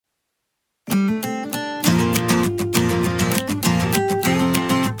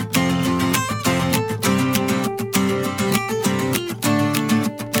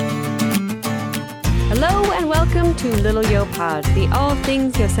to Little Yo Pod, the All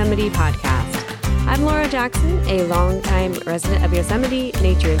Things Yosemite podcast. I'm Laura Jackson, a longtime resident of Yosemite,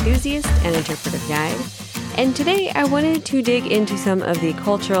 nature enthusiast, and interpretive guide. And today I wanted to dig into some of the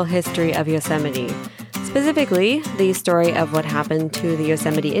cultural history of Yosemite, specifically the story of what happened to the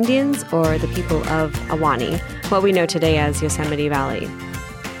Yosemite Indians, or the people of Ahwahnee, what we know today as Yosemite Valley.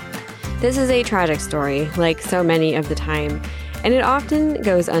 This is a tragic story, like so many of the time, and it often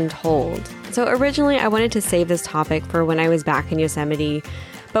goes untold. So originally I wanted to save this topic for when I was back in Yosemite,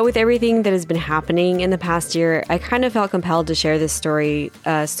 but with everything that has been happening in the past year, I kind of felt compelled to share this story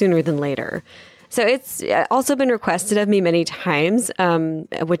sooner than later. So it's also been requested of me many times,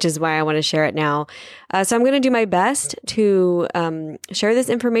 which is why I want to share it now. So I'm going to do my best to share this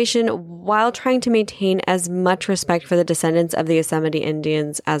information while trying to maintain as much respect for the descendants of the Yosemite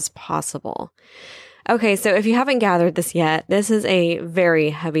Indians as possible. Okay, so if you haven't gathered this yet, this is a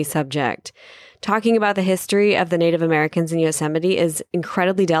very heavy subject. Talking about the history of the Native Americans in Yosemite is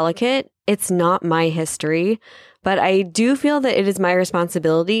incredibly delicate. It's not my history, but I do feel that it is my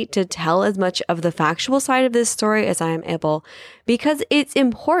responsibility to tell as much of the factual side of this story as I am able, because it's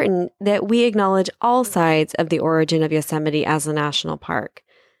important that we acknowledge all sides of the origin of Yosemite as a national park.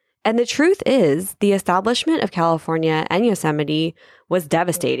 And the truth is, the establishment of California and Yosemite was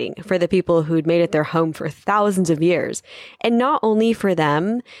devastating for the people who'd made it their home for thousands of years. And not only for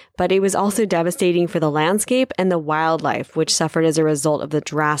them, but it was also devastating for the landscape and the wildlife, which suffered as a result of the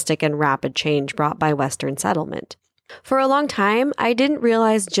drastic and rapid change brought by Western settlement. For a long time, I didn't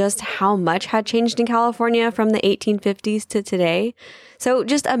realize just how much had changed in California from the 1850s to today. So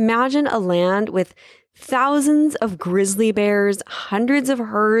just imagine a land with thousands of grizzly bears, hundreds of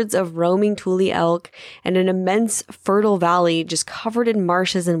herds of roaming tule elk, and an immense fertile valley just covered in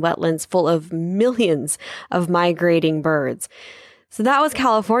marshes and wetlands full of millions of migrating birds. So that was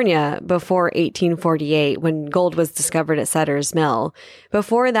California before 1848, when gold was discovered at Sutter's Mill.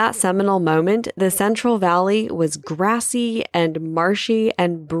 Before that seminal moment, the Central Valley was grassy and marshy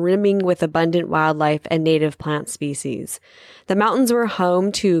and brimming with abundant wildlife and native plant species. The mountains were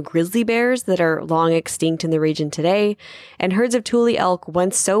home to grizzly bears that are long extinct in the region today, and herds of tule elk,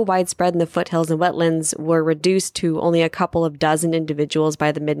 once so widespread in the foothills and wetlands, were reduced to only a couple of dozen individuals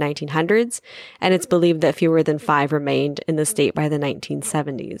by the mid-1900s, and it's believed that fewer than 5 remained in the state by the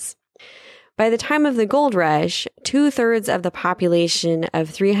 1970s. By the time of the gold rush, 2/3 of the population of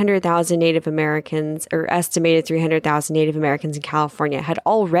 300,000 Native Americans, or estimated 300,000 Native Americans in California, had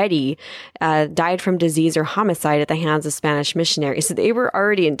already died from disease or homicide at the hands of Spanish missionaries. So they were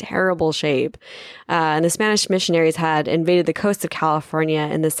already in terrible shape. And the Spanish missionaries had invaded the coast of California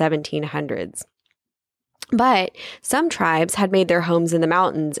in the 1700s. But some tribes had made their homes in the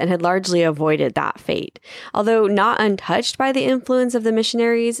mountains and had largely avoided that fate. Although not untouched by the influence of the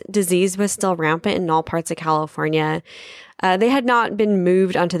missionaries, disease was still rampant in all parts of California. They had not been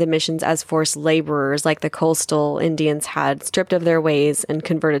moved onto the missions as forced laborers like the coastal Indians had, stripped of their ways and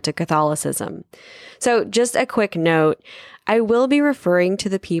converted to Catholicism. So just a quick note, I will be referring to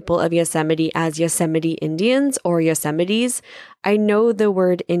the people of Yosemite as Yosemite Indians or Yosemites. I know the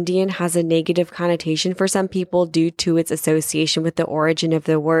word Indian has a negative connotation for some people due to its association with the origin of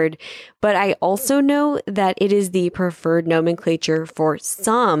the word, but I also know that it is the preferred nomenclature for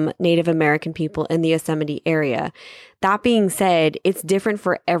some Native American people in the Yosemite area. That being said, it's different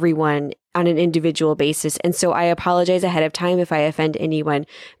for everyone on an individual basis, and so I apologize ahead of time if I offend anyone,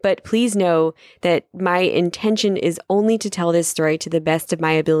 but please know that my intention is only to tell this story to the best of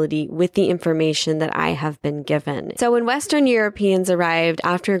my ability with the information that I have been given. So when Western Europeans arrived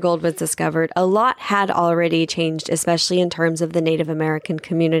after gold was discovered, a lot had already changed, especially in terms of the Native American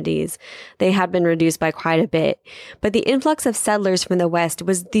communities. They had been reduced by quite a bit, but the influx of settlers from the West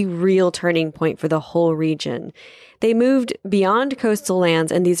was the real turning point for the whole region. They moved beyond coastal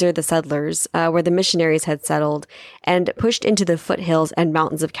lands, and these are the settlers, where the missionaries had settled, and pushed into the foothills and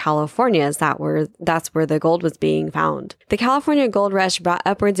mountains of California, as that's where the gold was being found. The California gold rush brought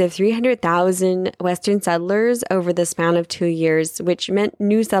upwards of 300,000 Western settlers over the span of 2 years, which meant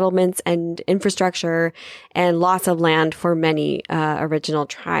new settlements and infrastructure and loss of land for many original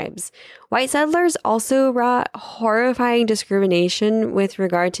tribes. White settlers also brought horrifying discrimination with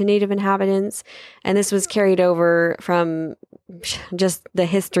regard to Native inhabitants, and this was carried over from just the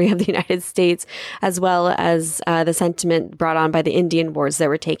history of the United States, as well as the sentiment brought on by the Indian Wars that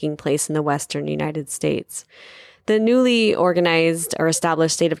were taking place in the Western United States. The newly organized or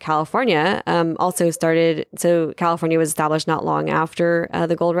established state of California also started. So California was established not long after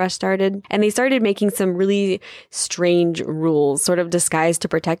the gold rush started. And they started making some really strange rules, sort of disguised to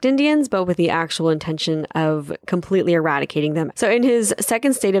protect Indians, but with the actual intention of completely eradicating them. So in his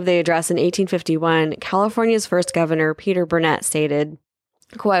second State of the Address in 1851, California's first governor, Peter Burnett, stated,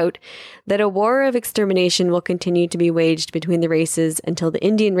 quote, that a war of extermination will continue to be waged between the races until the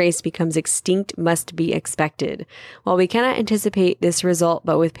Indian race becomes extinct must be expected. While we cannot anticipate this result,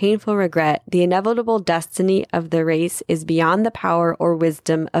 but with painful regret, the inevitable destiny of the race is beyond the power or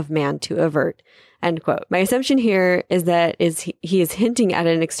wisdom of man to avert. End quote. My assumption here is that he is hinting at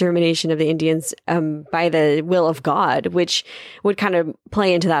an extermination of the Indians by the will of God, which would kind of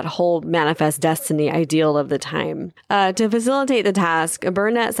play into that whole manifest destiny ideal of the time. To facilitate the task,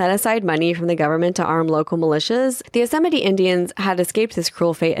 Burnett set aside money from the government to arm local militias. The Yosemite Indians had escaped this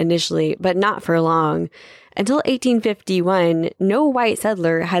cruel fate initially, but not for long. Until 1851, no white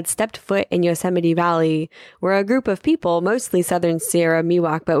settler had stepped foot in Yosemite Valley, where a group of people, mostly Southern Sierra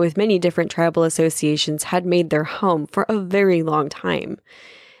Miwok, but with many different tribal associations, had made their home for a very long time.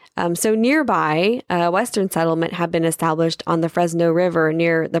 So nearby, a Western settlement had been established on the Fresno River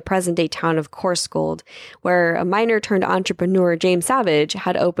near the present-day town of Coarsegold, where a miner-turned-entrepreneur, James Savage,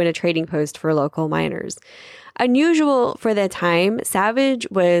 had opened a trading post for local miners. Unusual for the time, Savage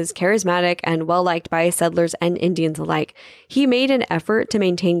was charismatic and well-liked by settlers and Indians alike. He made an effort to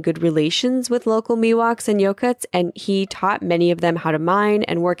maintain good relations with local Miwoks and Yokuts, and he taught many of them how to mine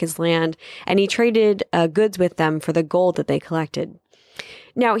and work his land, and he traded goods with them for the gold that they collected.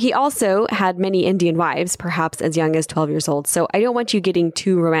 Now, he also had many Indian wives, perhaps as young as 12 years old, so I don't want you getting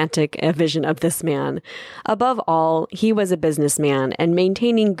too romantic a vision of this man. Above all, he was a businessman, and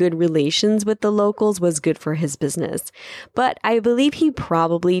maintaining good relations with the locals was good for his business. But I believe he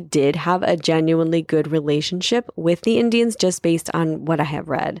probably did have a genuinely good relationship with the Indians just based on what I have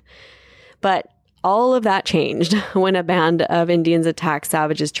read. But all of that changed when a band of Indians attacked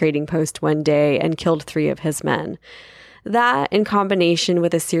Savage's trading post one day and killed 3 of his men. That, in combination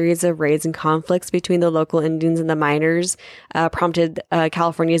with a series of raids and conflicts between the local Indians and the miners, prompted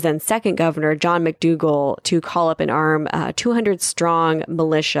California's then second governor, John McDougall, to call up and arm a 200-strong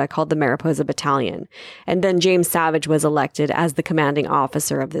militia called the Mariposa Battalion. And then James Savage was elected as the commanding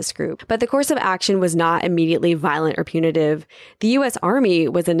officer of this group. But the course of action was not immediately violent or punitive. The U.S. Army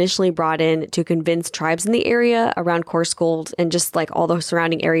was initially brought in to convince tribes in the area around Coarsegold and just like all the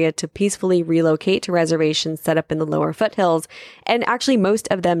surrounding area to peacefully relocate to reservations set up in the lower foothills. And actually, most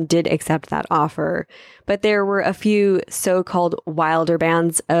of them did accept that offer. But there were a few so-called wilder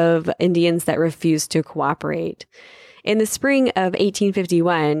bands of Indians that refused to cooperate. In the spring of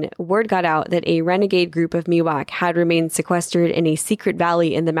 1851, word got out that a renegade group of Miwok had remained sequestered in a secret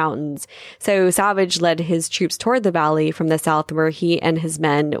valley in the mountains. So Savage led his troops toward the valley from the south, where he and his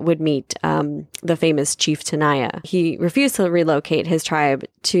men would meet the famous Chief Tenaya. He refused to relocate his tribe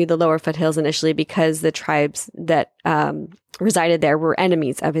to the lower foothills initially because the tribes that resided there were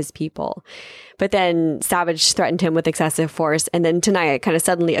enemies of his people. But then Savage threatened him with excessive force, and then Tenaya kind of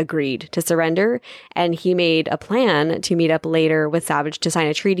suddenly agreed to surrender, and he made a plan to meet up later with Savage to sign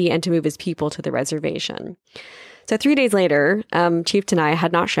a treaty and to move his people to the reservation. So 3 days later, Chief Tenaya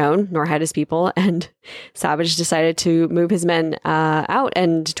had not shown, nor had his people, and Savage decided to move his men out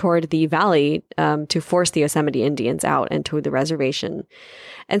and toward the valley to force the Yosemite Indians out and to the reservation.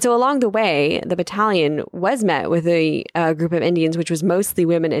 And so along the way, the battalion was met with a group of Indians, which was mostly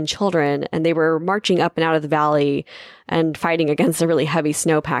women and children, and they were marching up and out of the valley and fighting against a really heavy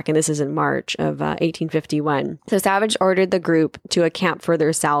snowpack. And this is in March of 1851. So Savage ordered the group to a camp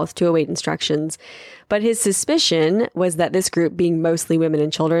further south to await instructions. But his suspicion was that this group, being mostly women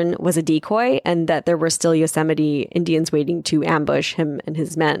and children, was a decoy and that there were still Yosemite Indians waiting to ambush him and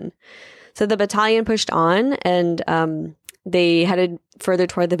his men. So the battalion pushed on and they headed further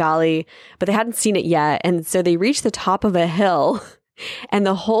toward the valley, but they hadn't seen it yet. And so they reached the top of a hill and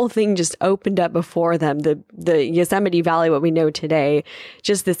the whole thing just opened up before them. The Yosemite Valley, what we know today,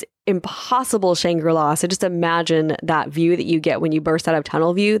 just this impossible Shangri-La. So just imagine that view that you get when you burst out of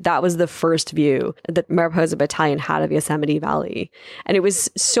tunnel view. That was the first view that Mariposa Battalion had of Yosemite Valley. And it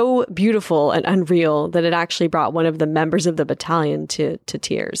was so beautiful and unreal that it actually brought one of the members of the battalion to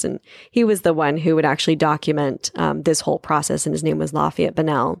tears. And he was the one who would actually document this whole process, and his name was Lafayette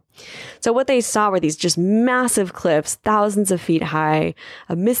Bonnell. So what they saw were these just massive cliffs, thousands of feet high,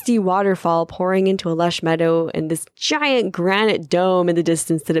 a misty waterfall pouring into a lush meadow, and this giant granite dome in the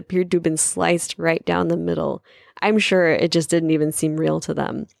distance that appeared to have been sliced right down the middle. I'm sure it just didn't even seem real to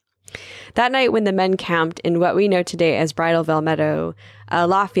them. That night, when the men camped in what we know today as Bridalveil Meadow,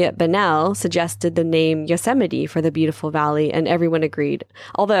 Lafayette Bonnell suggested the name Yosemite for the beautiful valley, and everyone agreed.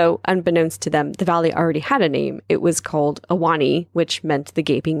 Although, unbeknownst to them, the valley already had a name. It was called Ahwahnee, which meant the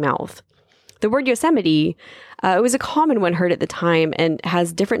gaping mouth. The word Yosemite, it was a common one heard at the time and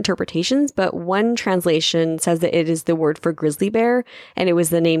has different interpretations, but one translation says that it is the word for grizzly bear, and it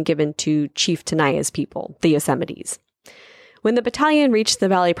was the name given to Chief Tenaya's people, the Yosemites. When the battalion reached the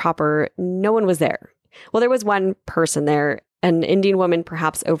valley proper, no one was there. Well, there was one person there, an Indian woman,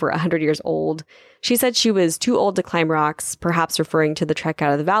 perhaps over 100 years old. She said she was too old to climb rocks, perhaps referring to the trek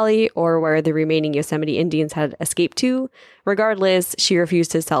out of the valley or where the remaining Yosemite Indians had escaped to. Regardless, she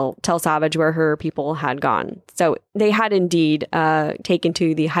refused to tell Savage where her people had gone. So they had indeed taken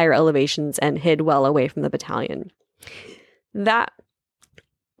to the higher elevations and hid well away from the battalion. That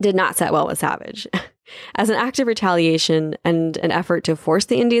did not set well with Savage. As an act of retaliation and an effort to force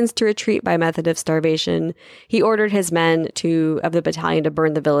the Indians to retreat by method of starvation, he ordered his men of the battalion to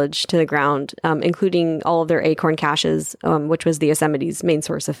burn the village to the ground, including all of their acorn caches, which was the Yosemite's main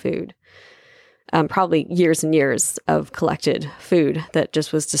source of food. Probably years and years of collected food that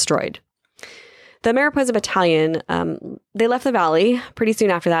just was destroyed. The Mariposa Battalion, they left the valley pretty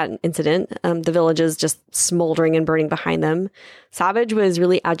soon after that incident, the villages just smoldering and burning behind them. Savage was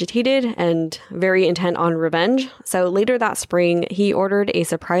really agitated and very intent on revenge. So later that spring, he ordered a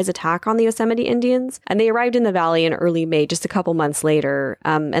surprise attack on the Yosemite Indians, and they arrived in the valley in early May, just a couple months later,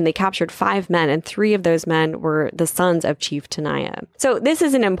 and they captured 5 men, and 3 of those men were the sons of Chief Tenaya. So this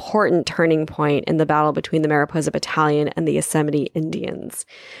is an important turning point in the battle between the Mariposa Battalion and the Yosemite Indians.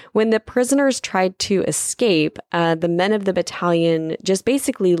 When the prisoners tried to escape, the men of the battalion just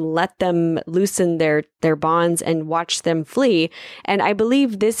basically let them loosen their bonds and watch them flee. And I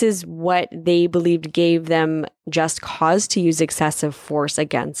believe this is what they believed gave them just cause to use excessive force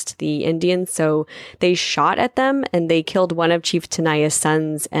against the Indians. So they shot at them and they killed one of Chief Tenaya's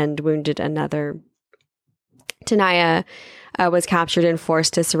sons and wounded another. Tenaya was captured and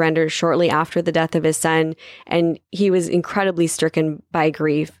forced to surrender shortly after the death of his son, and he was incredibly stricken by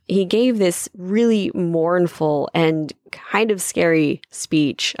grief. He gave this really mournful and kind of scary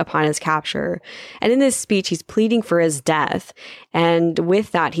speech upon his capture. And in this speech, he's pleading for his death. And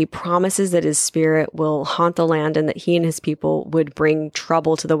with that, he promises that his spirit will haunt the land and that he and his people would bring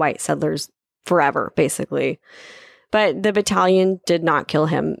trouble to the white settlers forever, basically. But the battalion did not kill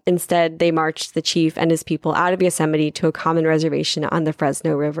him. Instead, they marched the chief and his people out of Yosemite to a common reservation on the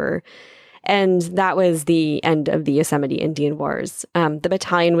Fresno River. And that was the end of the Yosemite Indian Wars. The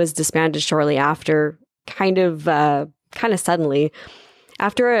battalion was disbanded shortly after, kind of suddenly.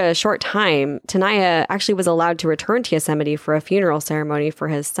 After a short time, Tenaya actually was allowed to return to Yosemite for a funeral ceremony for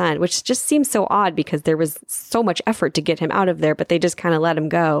his son, which just seems so odd because there was so much effort to get him out of there, but they just kind of let him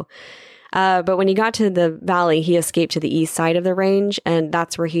go. But when he got to the valley, he escaped to the east side of the range, and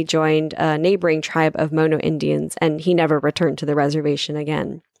that's where he joined a neighboring tribe of Mono Indians, and he never returned to the reservation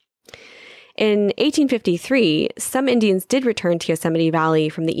again. In 1853, some Indians did return to Yosemite Valley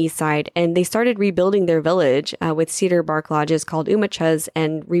from the east side, and they started rebuilding their village with cedar bark lodges called umachas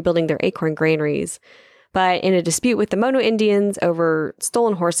and rebuilding their acorn granaries. But in a dispute with the Mono Indians over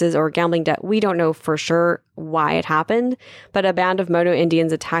stolen horses or gambling debt, we don't know for sure why it happened, but a band of Mono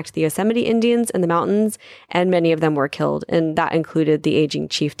Indians attacked the Yosemite Indians in the mountains, and many of them were killed, and that included the aging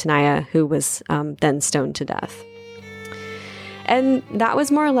Chief Tenaya, who was then stoned to death. And that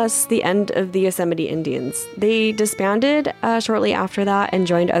was more or less the end of the Yosemite Indians. They disbanded shortly after that and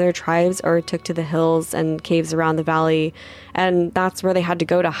joined other tribes or took to the hills and caves around the valley. And that's where they had to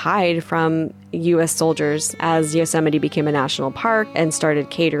go to hide from U.S. soldiers as Yosemite became a national park and started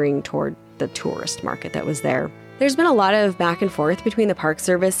catering toward the tourist market that was there. There's been a lot of back and forth between the Park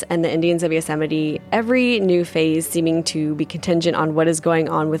Service and the Indians of Yosemite, every new phase seeming to be contingent on what is going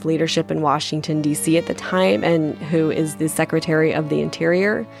on with leadership in Washington, D.C. at the time and who is the Secretary of the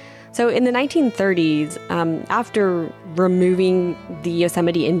Interior. So in the 1930s, after removing the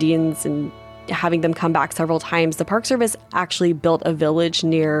Yosemite Indians and having them come back several times, the Park Service actually built a village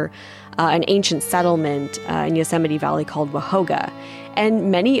near an ancient settlement in Yosemite Valley called Wahoga.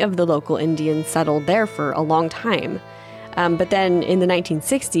 And many of the local Indians settled there for a long time. But then in the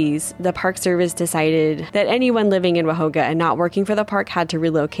 1960s, the Park Service decided that anyone living in Wahoga and not working for the park had to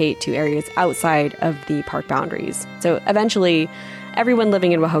relocate to areas outside of the park boundaries. So eventually, everyone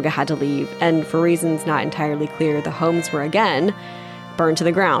living in Wahoga had to leave, and for reasons not entirely clear, the homes were again burned to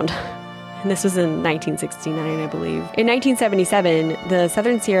the ground. And this was in 1969, I believe. In 1977, the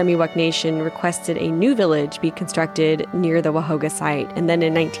Southern Sierra Miwok Nation requested a new village be constructed near the Wahoga site. And then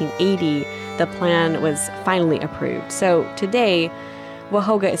in 1980, the plan was finally approved. So today,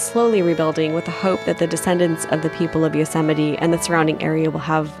 Wauhauga is slowly rebuilding with the hope that the descendants of the people of Yosemite and the surrounding area will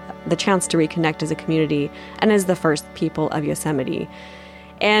have the chance to reconnect as a community and as the first people of Yosemite.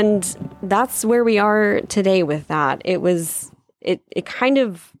 And that's where we are today with that. It kind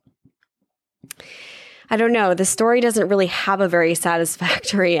of, I don't know, the story doesn't really have a very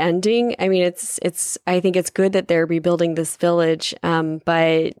satisfactory ending. I mean, I think it's good that they're rebuilding this village.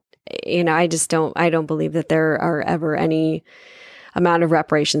 But I don't believe that there are ever any amount of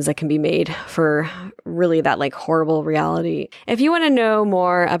reparations that can be made for really that like horrible reality. If you want to know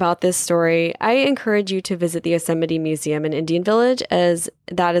more about this story, I encourage you to visit the Yosemite Museum in Indian Village, as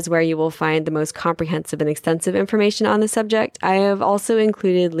that is where you will find the most comprehensive and extensive information on the subject. I have also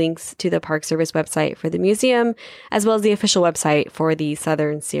included links to the Park Service website for the museum, as well as the official website for the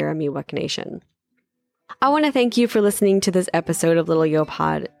Southern Sierra Miwok Nation. I want to thank you for listening to this episode of Little Yo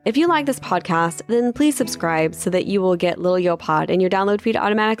Pod. If you like this podcast, then please subscribe so that you will get Little Yo Pod in your download feed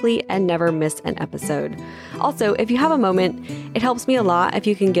automatically and never miss an episode. Also, if you have a moment, it helps me a lot if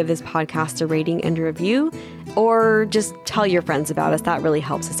you can give this podcast a rating and a review, or just tell your friends about us. That really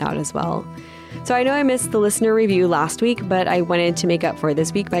helps us out as well. So I know I missed the listener review last week, but I wanted to make up for it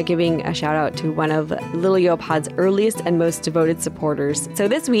this week by giving a shout out to one of Little Yo Pod's earliest and most devoted supporters. So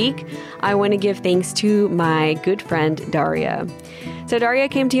this week, I want to give thanks to my good friend, Daria. So Daria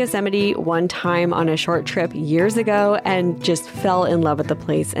came to Yosemite one time on a short trip years ago and just fell in love with the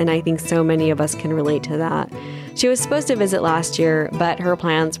place. And I think so many of us can relate to that. She was supposed to visit last year, but her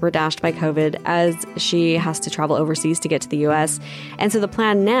plans were dashed by COVID as she has to travel overseas to get to the U.S. And so the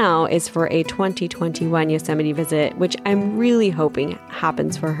plan now is for a 2021 Yosemite visit, which I'm really hoping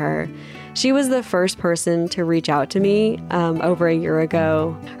happens for her. She was the first person to reach out to me over a year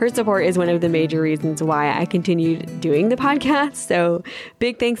ago. Her support is one of the major reasons why I continued doing the podcast. So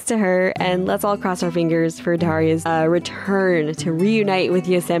big thanks to her, and let's all cross our fingers for Daria's return to reunite with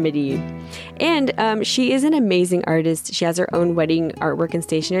Yosemite. And she is an amazing artist. She has her own wedding artwork and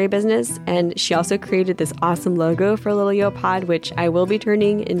stationery business, and she also created this awesome logo for Little Yo Pod, which I will be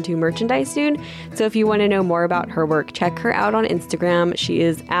turning into merchandise soon. So if you want to know more about her work, check her out on Instagram. She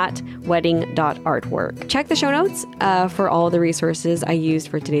is at wedding.artwork. Check the show notes for all the resources I used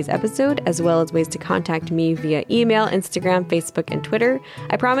for today's episode, as well as ways to contact me via email, Instagram, Facebook, and Twitter.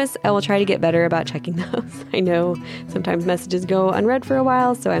 I promise I will try to get better about checking those. I know sometimes messages go unread for a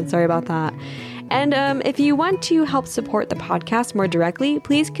while, so I'm sorry about that. And if you want to help support the podcast more directly,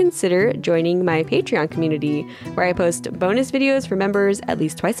 please consider joining my Patreon community, where I post bonus videos for members at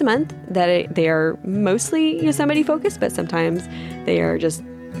least twice a month. They are mostly Yosemite focused, but sometimes they are just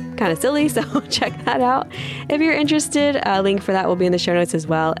kind of silly, so check that out. If you're interested, a link for that will be in the show notes as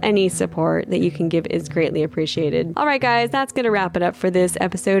well. Any support that you can give is greatly appreciated. All right, guys, that's going to wrap it up for this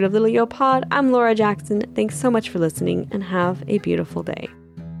episode of Little Yo Pod. I'm Laura Jackson. Thanks so much for listening, and have a beautiful day.